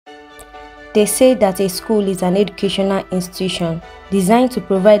They say that a school is an educational institution designed to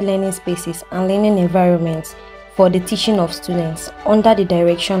provide learning spaces and learning environments for the teaching of students under the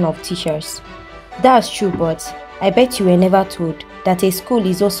direction of teachers. That's true, but I bet you were never told that a school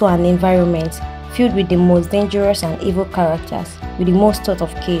is also an environment filled with the most dangerous and evil characters with the most thought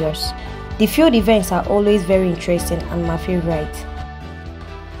of chaos. The field events are always very interesting and my favorite.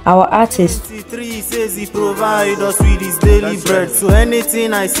 Our artist. 23 says he provides us with his daily bread. So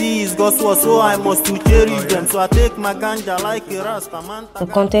anything I see is God's word, so I must to cherish them. So I take my ganja like a rasta man. The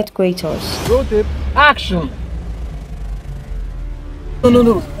content creators. Roll tape, action!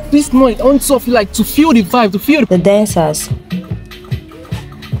 No. This noise, I want to feel like to feel the vibe, to feel the dancers.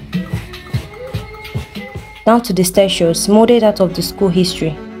 Down to the stage shows molded out of the school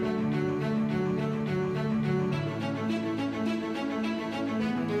history.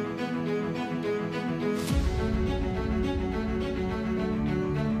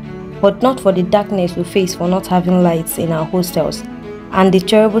 But not for the darkness we face for not having lights in our hostels and the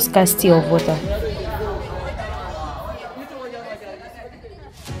terrible scarcity of water.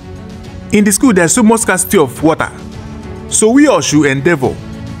 In the school, there's so much scarcity of water, so we all should endeavor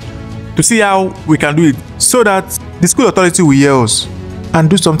to see how we can do it so that the school authority will hear us and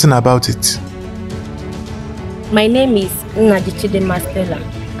do something about it. My name is Nnajichide Mastella,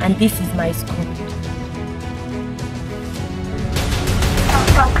 and this is my school.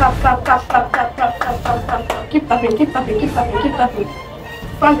 Keep tapping.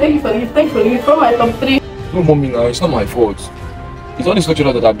 Frank, thank you for leaving from my top 3. No, mommy, now it's not my fault. It's all this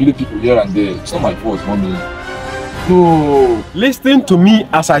lecturer that are bullying people here and there. It's not my fault, mommy. No, listen to me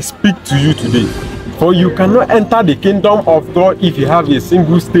as I speak to you today. For you cannot enter the kingdom of God if you have a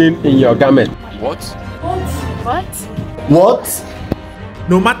single stain in your garment. What?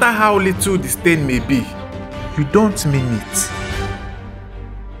 No matter how little the stain may be, you don't mean it.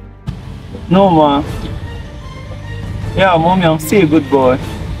 No, ma. Yeah, mommy, I'm still a good boy.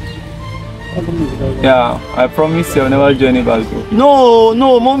 Yeah, I promise you I'll never join it back. No,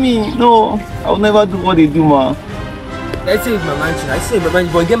 mommy, no. I'll never do what they do, ma. I say my man,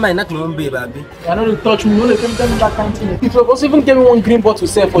 boy, get my knock my own baby. I know you touch me, you know them that canteen. If you also even give me one green bottle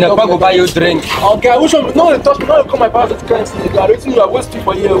to for no, go buy you drink. Okay, which one? No, touch me, no, come my power to canteen. You are waiting, you are wasting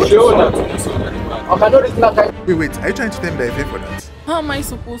for you. Okay, no, this not kind. Wait, are you trying to tell me that I pay for that? How am I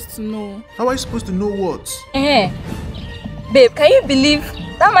supposed to know? How are you supposed to know what? Babe, can you believe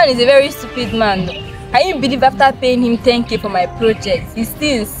that man is a very stupid man? Can you believe after paying him 10k for my project, he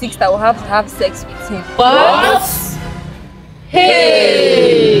still insists I will have to have sex with him? What?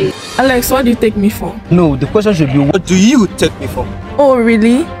 Hey! Alex, what do you take me for? No, the question should be, what do you take me for? Oh,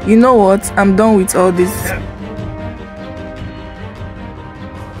 really? You know what? I'm done with all this.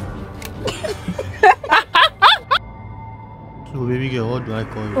 So baby girl, what do I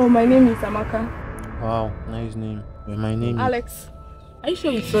call you? Oh, my name is Amaka. Wow, nice name. Well, my name is Alex. Are you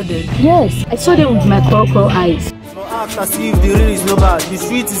sure you saw them? Yes, I saw them with my cocoa eyes. so act as if the real is no bad. The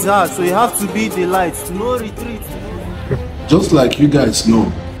street is hard, so you have to be the light. No retreat. Just like you guys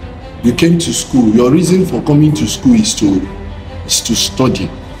know, you came to school. Your reason for coming to school is to study.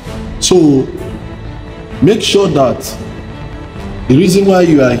 So make sure that the reason why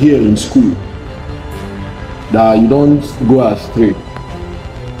you are here in school, that you don't go astray.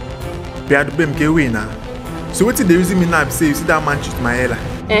 So what is the reason me now say you see that man shoot my Ella?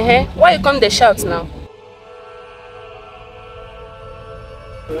 Why you come the shout now?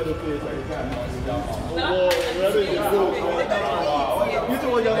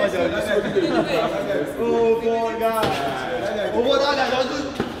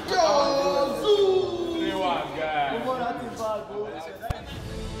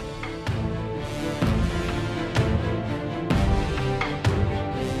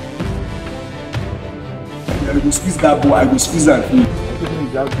 I will squeeze that boy, I will squeeze that thing.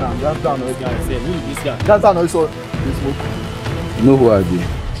 You know who I be?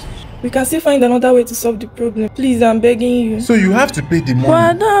 We can still find another way to solve the problem. Please, I'm begging you. So you have to pay the money. But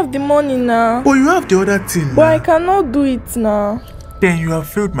I don't have the money now. But you have the other thing. But I cannot do it now. Then you have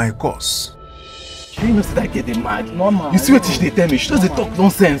failed my course. You know that get them mad. Normal. You see what they tell me? She does they talk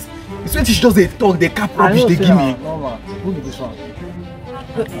nonsense. You see what she does they talk, they cap rubbish they give me. Normal. Who is this one?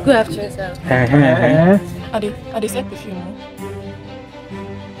 Good afternoon, sir. Are they sell perfume?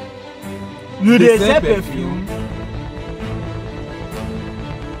 You dey sell perfume?